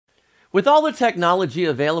With all the technology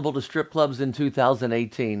available to strip clubs in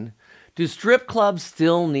 2018, do strip clubs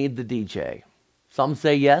still need the DJ? Some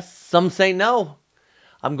say yes, some say no.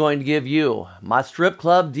 I'm going to give you, my strip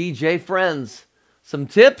club DJ friends, some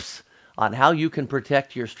tips on how you can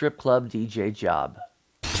protect your strip club DJ job.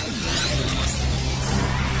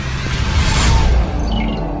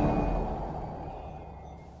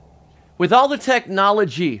 With all the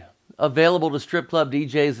technology available to strip club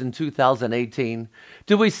DJs in 2018,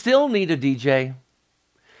 do we still need a DJ?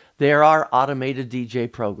 There are automated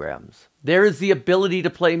DJ programs. There is the ability to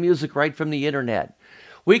play music right from the internet.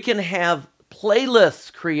 We can have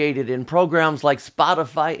playlists created in programs like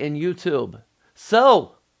Spotify and YouTube.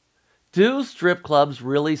 So, do strip clubs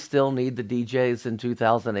really still need the DJs in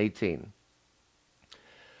 2018?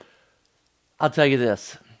 I'll tell you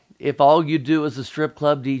this. If all you do as a strip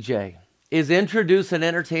club DJ is introduce an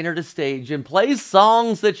entertainer to stage and play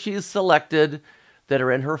songs that she's selected that are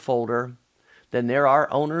in her folder, then there are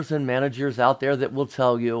owners and managers out there that will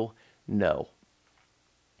tell you no.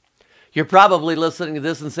 You're probably listening to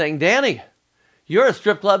this and saying, Danny, you're a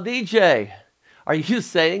strip club DJ. Are you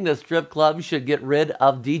saying the strip club should get rid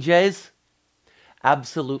of DJs?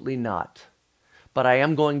 Absolutely not. But I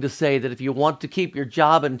am going to say that if you want to keep your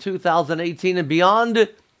job in 2018 and beyond,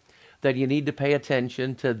 that you need to pay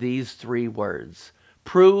attention to these three words.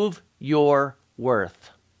 Prove your worth.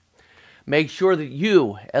 Make sure that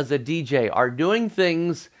you, as a DJ, are doing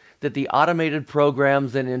things that the automated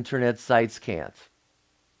programs and internet sites can't.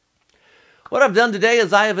 What I've done today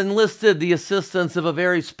is I have enlisted the assistance of a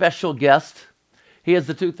very special guest. He is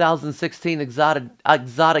the 2016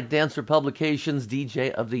 Exotic Dancer Publications DJ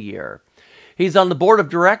of the Year. He's on the board of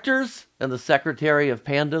directors and the secretary of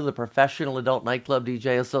PANDA, the Professional Adult Nightclub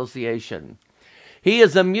DJ Association. He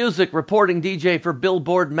is a music reporting DJ for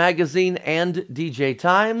Billboard Magazine and DJ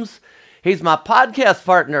Times. He's my podcast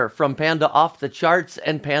partner from Panda Off the Charts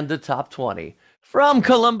and Panda Top 20. From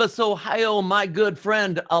Columbus, Ohio, my good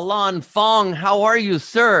friend, Ilan Fong. How are you,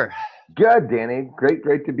 sir? Good, Danny.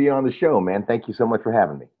 Great to be on the show, man. Thank you so much for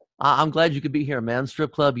having me. I'm glad you could be here, man.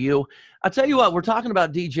 Strip Club U. I tell you what, we're talking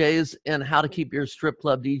about DJs and how to keep your strip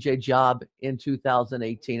club DJ job in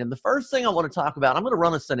 2018. And the first thing I want to talk about, I'm going to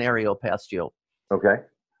run a scenario past you. Okay.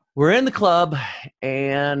 We're in the club,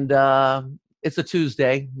 and it's a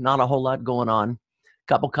Tuesday, not a whole lot going on.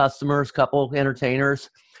 Couple customers, couple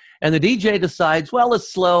entertainers. And the DJ decides, well,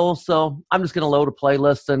 it's slow, so I'm just going to load a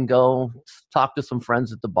playlist and go talk to some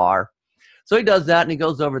friends at the bar. So he does that, and he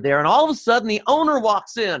goes over there, and all of a sudden, the owner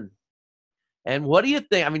walks in. And what do you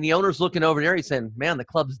think? I mean, the owner's looking over there. He's saying, man, the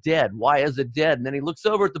club's dead. Why is it dead? And then he looks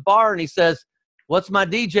over at the bar, and he says, what's my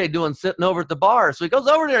DJ doing sitting over at the bar? So he goes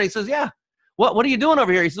over there, and he says, yeah, what are you doing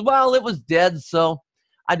over here? He says, well, it was dead, so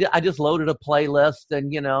I just loaded a playlist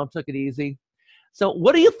and, took it easy. So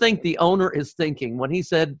what do you think the owner is thinking when he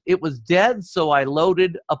said it was dead, so I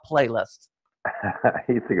loaded a playlist?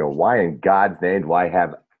 He's thinking, why in God's name do I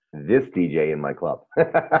have this DJ in my club?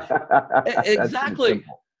 Exactly.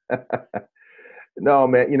 No,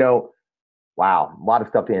 man, wow, a lot of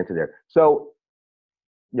stuff to answer there. So,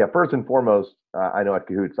 yeah, first and foremost, I know at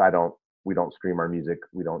Cahoots, we don't stream our music.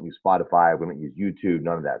 We don't use Spotify. We don't use YouTube,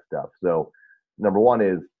 none of that stuff. So number one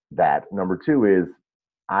is that. Number two is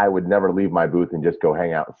I would never leave my booth and just go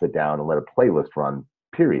hang out and sit down and let a playlist run,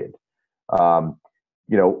 period.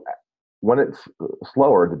 When it's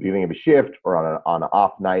slower at the beginning of a shift or on an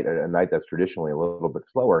off night, a night that's traditionally a little bit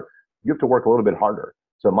slower, you have to work a little bit harder.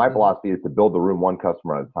 So my philosophy is to build the room one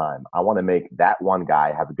customer at a time. I want to make that one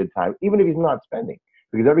guy have a good time, even if he's not spending,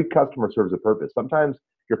 because every customer serves a purpose. Sometimes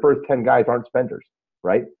your first 10 guys aren't spenders,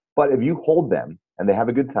 right? But if you hold them and they have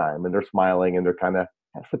a good time and they're smiling and they're kind of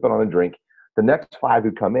sipping on a drink, the next 5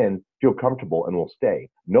 who come in feel comfortable and will stay.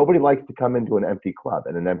 Nobody likes to come into an empty club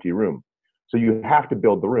and an empty room. So you have to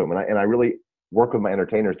build the room. And I really work with my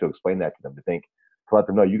entertainers to explain that to them, to let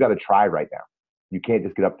them know, you got to try right now. You can't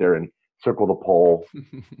just get up there and circle the pole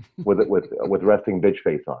with resting bitch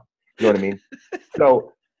face on. You know what I mean?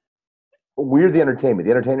 So we're the entertainment.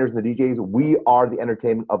 The entertainers and the DJs, we are the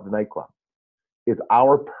entertainment of the nightclub. It's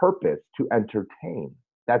our purpose to entertain.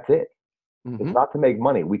 That's it. Mm-hmm. It's not to make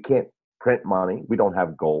money. We can't print money. We don't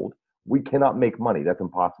have gold. We cannot make money. That's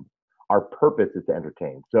impossible. Our purpose is to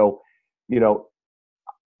entertain. So,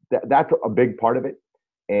 that's a big part of it.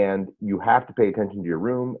 And you have to pay attention to your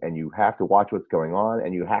room, and you have to watch what's going on,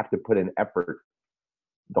 and you have to put in effort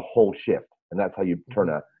the whole shift. And that's how you turn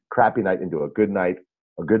a crappy night into a good night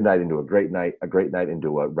into a great night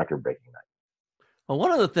into a record-breaking night. Well,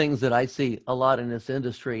 one of the things that I see a lot in this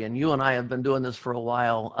industry, and you and I have been doing this for a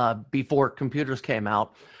while, before computers came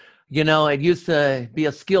out, it used to be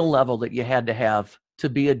a skill level that you had to have to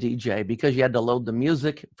be a DJ because you had to load the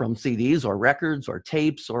music from CDs or records or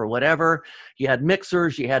tapes or whatever. You had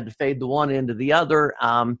mixers, you had to fade the one into the other.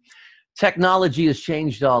 Technology has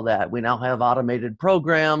changed all that. We now have automated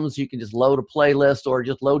programs. You can just load a playlist or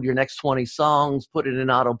just load your next 20 songs, put it in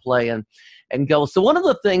autoplay and go. So one of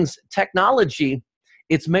the things, technology,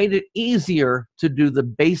 it's made it easier to do the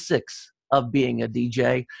basics of being a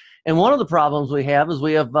DJ. And one of the problems we have is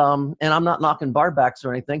we have, and I'm not knocking barbacks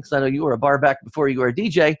or anything, because I know you were a barback before you were a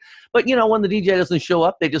DJ, but you know, when the DJ doesn't show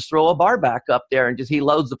up, they just throw a barback up there and just he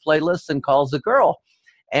loads the playlist and calls the girl.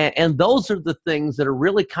 And those are the things that are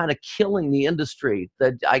really kind of killing the industry,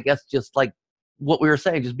 that I guess just like what we were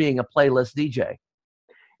saying, just being a playlist DJ.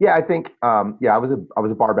 Yeah, I think, I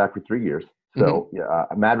was a barback for 3 years. So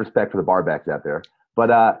mad respect for the barbacks out there.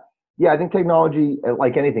 But I think technology,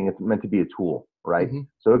 like anything, it's meant to be a tool, right?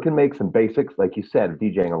 So it can make some basics, like you said, of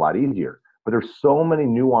DJing a lot easier. But there's so many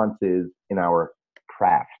nuances in our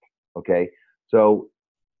craft, okay? So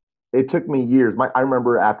it took me years. I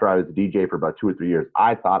remember after I was a DJ for about 2 or 3 years,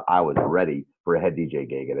 I thought I was ready for a head DJ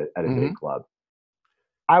gig at a big club.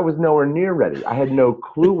 I was nowhere near ready. I had no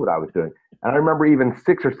clue what I was doing. And I remember even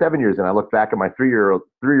 6 or 7 years, and I look back at my three-year-old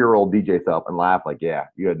DJ self and laugh like, yeah,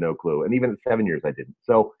 you had no clue. And even at 7 years, I didn't.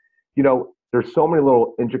 So, you know, there's so many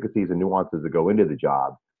little intricacies and nuances that go into the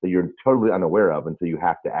job that you're totally unaware of until you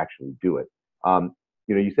have to actually do it.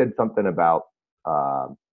 You know, you said something about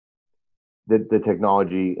the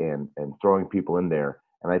technology and throwing people in there.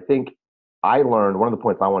 And I think I learned, one of the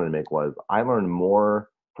points I wanted to make was I learned more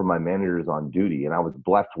from my managers on duty. And I was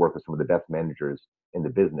blessed to work with some of the best managers in the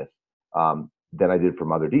business than I did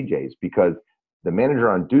from other DJs, because the manager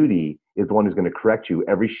on duty is the one who's going to correct you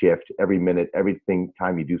every shift, every minute, everything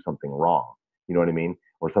time you do something wrong. You know what I mean?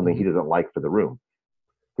 Or something he doesn't like for the room.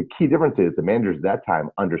 The key difference is the managers at that time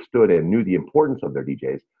understood and knew the importance of their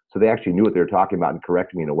DJs. So they actually knew what they were talking about and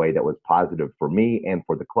corrected me in a way that was positive for me and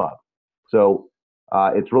for the club. So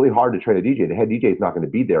it's really hard to train a DJ. The head DJ is not going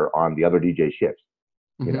to be there on the other DJ shifts.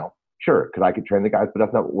 You know, sure, because I could train the guys, but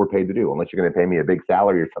that's not what we're paid to do. Unless you're going to pay me a big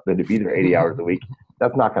salary or something to be there 80 hours a week,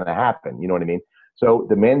 that's not going to happen. You know what I mean? So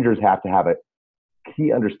the managers have to have a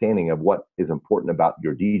key understanding of what is important about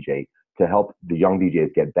your DJ to help the young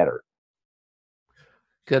DJs get better.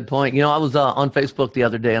 Good point. You know, I was on Facebook the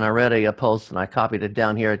other day and I read a post and I copied it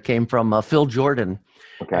down here. It came from Phil Jordan.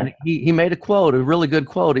 Okay. And he made a quote, a really good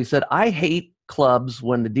quote. He said, "I hate clubs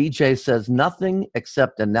when the DJ says nothing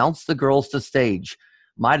except announce the girls to stage.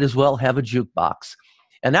 Might as well have a jukebox."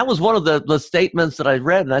 And that was one of the statements that I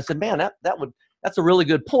read. And I said, man, that's a really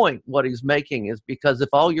good point. What he's making is, because if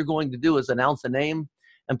all you're going to do is announce a name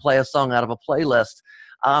and play a song out of a playlist,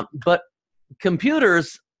 but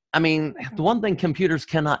computers, I mean, the one thing computers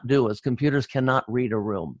cannot do is computers cannot read a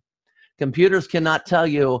room. Computers cannot tell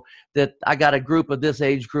you that I got a group of this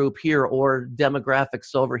age group here or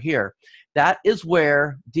demographics over here. That is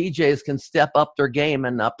where DJs can step up their game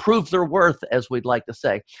and prove their worth, as we'd like to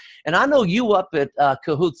say. And I know you up at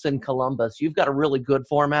Cahoots in Columbus, you've got a really good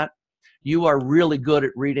format. You are really good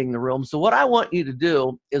at reading the room. So what I want you to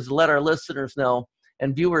do is let our listeners know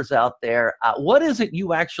and viewers out there, what is it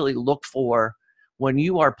you actually look for when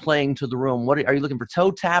you are playing to the room? What are you looking for?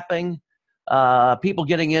 Toe tapping? People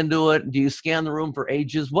getting into it? Do you scan the room for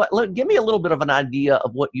ages? Give me a little bit of an idea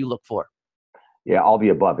of what you look for. Yeah, all the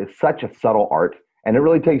above. It's such a subtle art, and it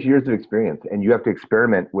really takes years of experience. And you have to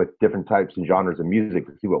experiment with different types and genres of music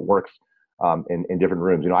to see what works in different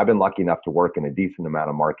rooms. You know, I've been lucky enough to work in a decent amount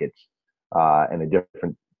of markets and in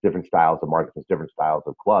different styles of markets and different styles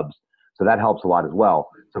of clubs. So that helps a lot as well.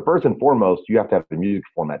 So first and foremost, you have to have the music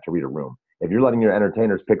format to read a room. If you're letting your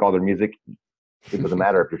entertainers pick all their music, it doesn't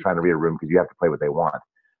matter if you're trying to read a room, because you have to play what they want.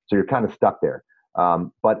 So you're kind of stuck there.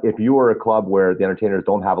 But if you are a club where the entertainers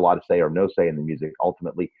don't have a lot of say or no say in the music,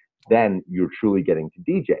 ultimately, then you're truly getting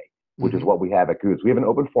to DJ, which is what we have at Cahoots. We have an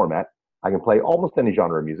open format. I can play almost any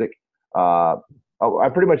genre of music. I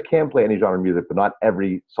pretty much can play any genre of music, but not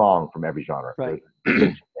every song from every genre. Right.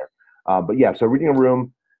 But yeah, so reading a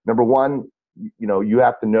room, number one, you know, you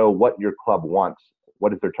have to know what your club wants.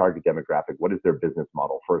 What is their target demographic? What is their business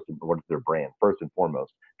model first? And what is their brand first and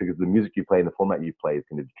foremost? Because the music you play and the format you play is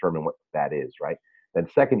going to determine what that is, right? Then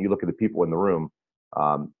second, you look at the people in the room.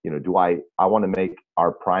 You know, I want to make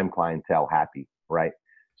our prime clientele happy, right?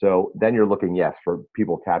 So then you're looking, yes, for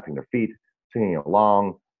people tapping their feet, singing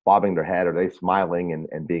along, bobbing their head. Are they smiling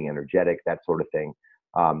and being energetic? That sort of thing.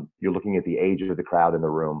 You're looking at the age of the crowd in the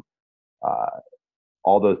room,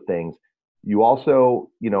 all those things. You also,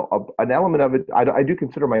 you know, an element of it, I do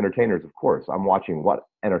consider my entertainers, of course. I'm watching what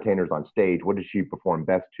entertainers on stage, what does she perform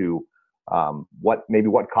best to, what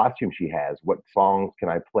costume she has, what songs can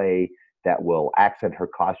I play that will accent her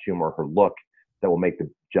costume or her look, that will make the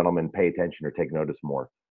gentleman pay attention or take notice more.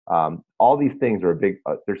 All these things are a big,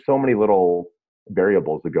 there's so many little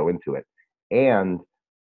variables that go into it. And,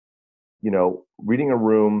 reading a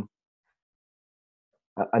room,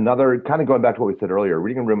 another kind of going back to what we said earlier,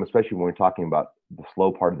 reading a room, especially when we're talking about the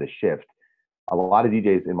slow part of the shift, a lot of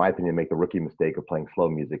DJs, in my opinion, make the rookie mistake of playing slow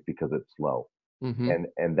music because it's slow.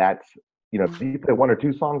 And that's, if you play one or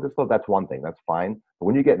two songs that's slow, that's one thing, that's fine. But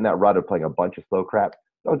when you get in that rut of playing a bunch of slow crap,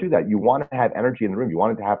 don't do that. You want to have energy in the room. You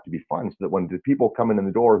want it to have to be fun, so that when the people coming in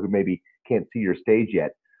the door who maybe can't see your stage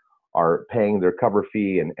yet are paying their cover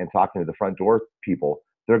fee and talking to the front door people,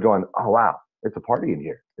 they're going, oh, wow, it's a party in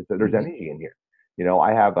here. There's energy in here.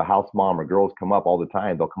 I have a house mom or girls come up all the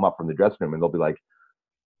time. They'll come up from the dressing room and they'll be like,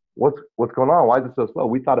 what's going on? Why is it so slow?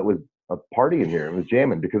 We thought it was a party in here. It was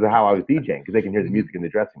jamming because of how I was DJing, because they can hear the music in the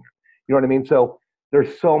dressing room. You know what I mean? So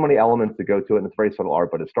there's so many elements that go to it, and it's very subtle art,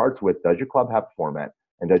 but it starts with, does your club have a format,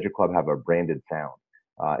 and does your club have a branded sound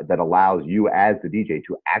that allows you as the DJ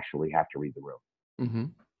to actually have to read the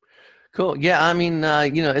room? Cool. Yeah, I mean,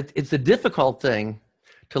 it's a difficult thing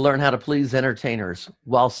to learn how to please entertainers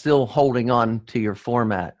while still holding on to your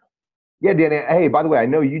format. Yeah, Danny. Hey, by the way, I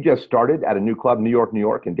know you just started at a new club, New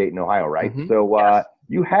York, in Dayton, Ohio, right? So Yes.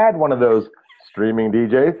 You had one of those streaming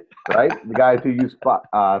DJs, right? The guys who use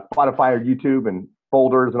Spotify or YouTube and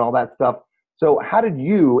folders and all that stuff. So how did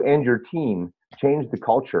you and your team change the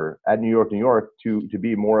culture at New York to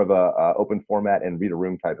be more of a open format and read a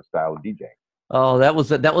room type of style of DJing? Oh, that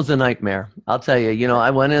was a nightmare. I'll tell you.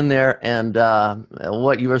 I went in there, and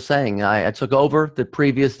what you were saying, I took over. The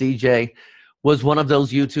previous DJ was one of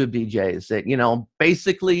those YouTube DJs that,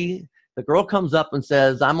 basically the girl comes up and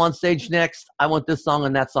says, I'm on stage next. I want this song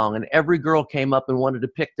and that song. And every girl came up and wanted to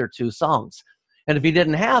pick their two songs. And if he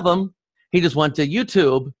didn't have them, he just went to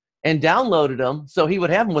YouTube and downloaded them. So he would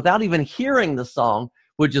have them without even hearing the song,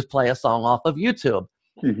 would just play a song off of YouTube.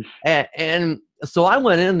 And so I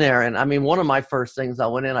went in there, and I mean, one of my first things I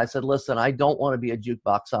went in, I said, listen, I don't want to be a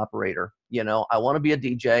jukebox operator. I want to be a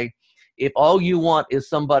DJ. If all you want is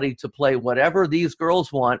somebody to play whatever these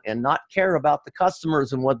girls want and not care about the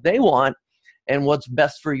customers and what they want and what's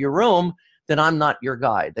best for your room, then I'm not your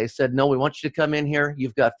guy. They said, no, we want you to come in here.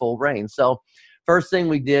 You've got full reign. So first thing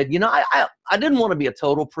we did, I didn't want to be a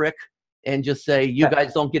total prick and just say, you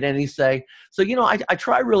guys don't get any say. So, I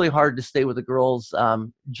try really hard to stay with the girl's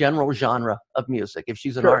general genre of music. If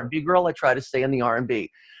she's an R&B girl, I try to stay in the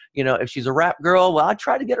R&B. If she's a rap girl, well, I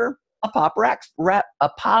try to get her a pop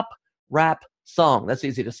rap song. That's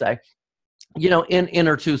easy to say, in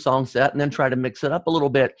her 2-song set, and then try to mix it up a little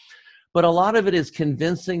bit. But a lot of it is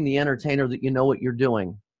convincing the entertainer that you know what you're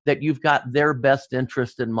doing, that you've got their best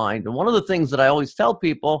interest in mind. And one of the things that I always tell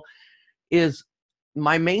people is,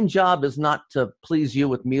 my main job is not to please you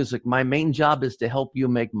with music. My main job is to help you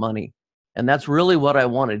make money. And that's really what I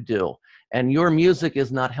want to do. And your music is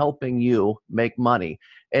not helping you make money.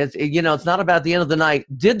 It's not about the end of the night,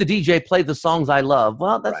 did the DJ play the songs I love?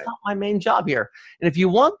 Well, that's not my main job here. And if you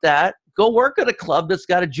want that, go work at a club that's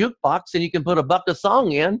got a jukebox and you can put $1 a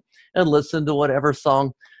song in and listen to whatever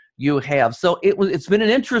song you have. So it's been an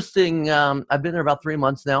interesting, I've been there about 3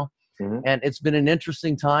 months now. And it's been an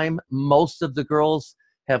interesting time. Most of the girls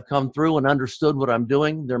have come through and understood what I'm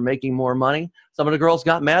doing. They're making more money. Some of the girls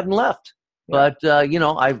got mad and left. But,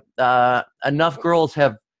 I've enough girls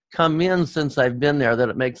have come in since I've been there that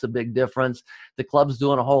it makes a big difference. The club's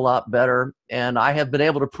doing a whole lot better. And I have been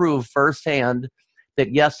able to prove firsthand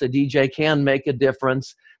that, yes, a DJ can make a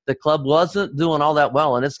difference. The club wasn't doing all that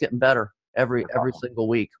well, and it's getting better every single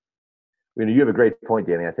week. You have a great point,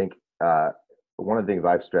 Danny. I think one of the things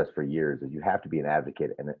I've stressed for years is you have to be an advocate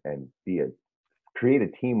and create a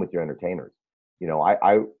team with your entertainers.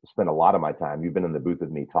 I spend a lot of my time, you've been in the booth with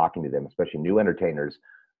me talking to them, especially new entertainers,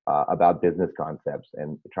 about business concepts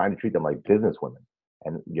and trying to treat them like business women.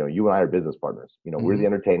 And, you and I are business partners. We're the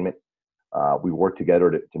entertainment. We work together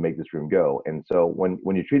to make this room go. And so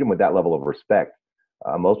when you treat them with that level of respect,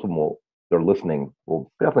 most of them they're listening,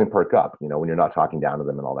 will definitely perk up, when you're not talking down to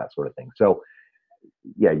them and all that sort of thing. So,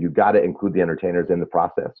 yeah, you got to include the entertainers in the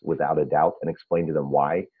process without a doubt and explain to them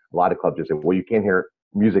why. A lot of clubs just say, well, you can't hear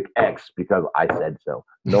music X because I said so.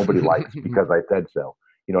 Nobody likes because I said so.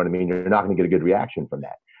 You know what I mean? You're not going to get a good reaction from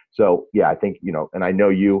that. So, yeah, I think, and I know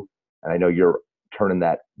you, and I know you're turning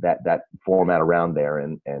that format around there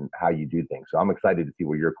and how you do things. So I'm excited to see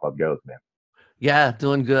where your club goes, man. Yeah,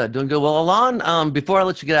 doing good. Well, Ilan, before I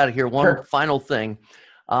let you get out of here, one final thing.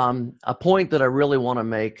 A point that I really want to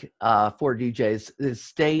make for DJs is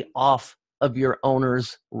stay off of your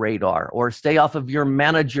owner's radar or stay off of your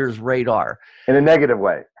manager's radar. In a negative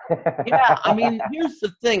way. Yeah, I mean, here's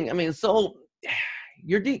the thing. I mean, so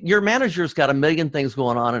your manager's got a million things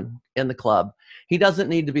going on in the club. He doesn't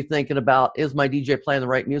need to be thinking about, is my DJ playing the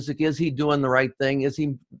right music? Is he doing the right thing? Is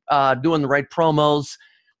he doing the right promos?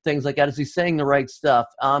 Things like that. Is he saying the right stuff?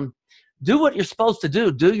 Do what you're supposed to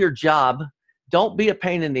do. Do your job. Don't be a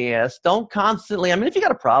pain in the ass. Don't constantly. I mean, if you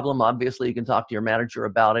got a problem, obviously you can talk to your manager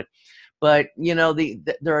about it. But you know,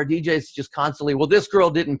 there are DJs just constantly, well, this girl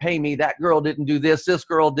didn't pay me, that girl didn't do this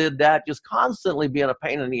girl did that, just constantly being a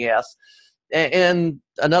pain in the ass. And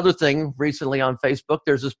another thing, recently on Facebook,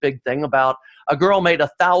 there's this big thing about a girl made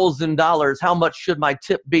 $1,000. How much should my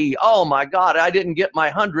tip be? Oh my God, I didn't get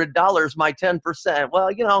my $100, my 10%.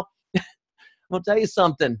 Well, you know, I'll tell you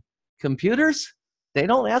something. Computers, they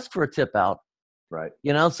don't ask for a tip out. Right.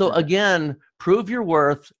 You know, so again, prove your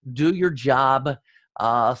worth, do your job,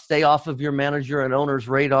 stay off of your manager and owner's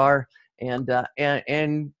radar, and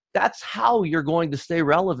that's how you're going to stay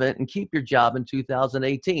relevant and keep your job in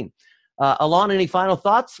 2018. Ilan, any final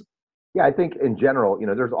thoughts? Yeah, I think in general, you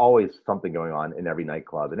know, there's always something going on in every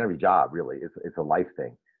nightclub and every job. Really, it's a life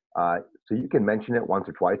thing. So you can mention it once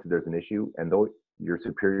or twice if there's an issue, and though your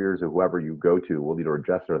superiors or whoever you go to will either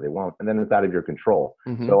address it or they won't, and then it's out of your control.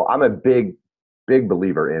 Mm-hmm. So I'm a big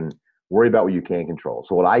believer in worry about what you can control.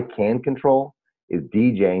 So what I can control is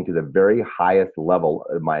DJing to the very highest level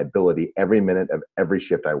of my ability every minute of every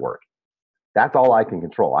shift I work. That's all I can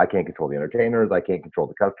control. I can't control the entertainers. I can't control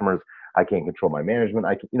the customers. I can't control my management.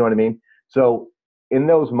 You know what I mean? So in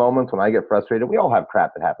those moments when I get frustrated, we all have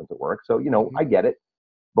crap that happens at work. So, you know, I get it.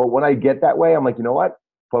 But when I get that way, I'm like, you know what?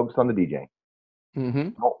 Focus on the DJing. Mm-hmm.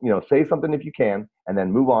 You know, say something if you can, and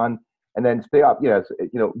then move on, and then stay up. You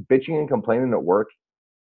know, bitching and complaining at work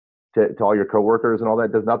to all your coworkers and all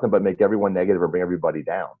that does nothing but make everyone negative or bring everybody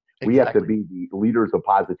down. Exactly. We have to be the leaders of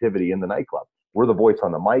positivity in the nightclub. We're the voice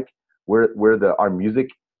on the mic. Our music.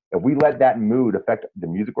 If we let that mood affect the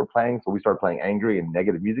music we're playing, so we start playing angry and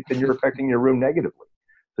negative music, then you're affecting your room negatively.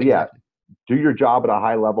 So yeah, do your job at a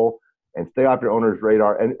high level and stay off your owner's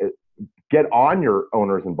radar, and get on your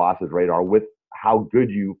owner's and boss's radar with how good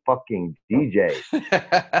you fucking DJ.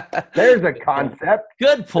 There's a concept.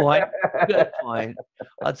 Good point. Good point.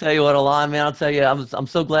 I'll tell you what, Ilan, man, I'll tell you, I'm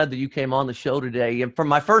so glad that you came on the show today. And for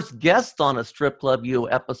my first guest on a Strip Club U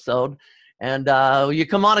episode, and will you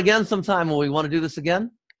come on again sometime when we want to do this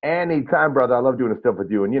again? Anytime, brother. I love doing stuff with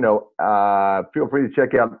you. And, you know, feel free to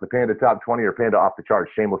check out the Panda Top 20 or Panda Off the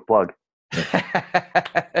Charts. Shameless plug.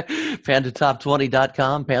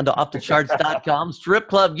 PandaTop20.com, PandaOffTheCharts.com,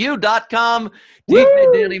 StripClubU.com,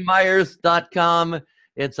 DJDannyMyers.com.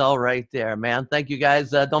 It's all right there, man. Thank you, guys.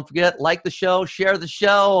 Don't forget, like the show, share the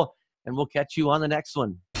show, and we'll catch you on the next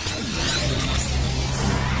one.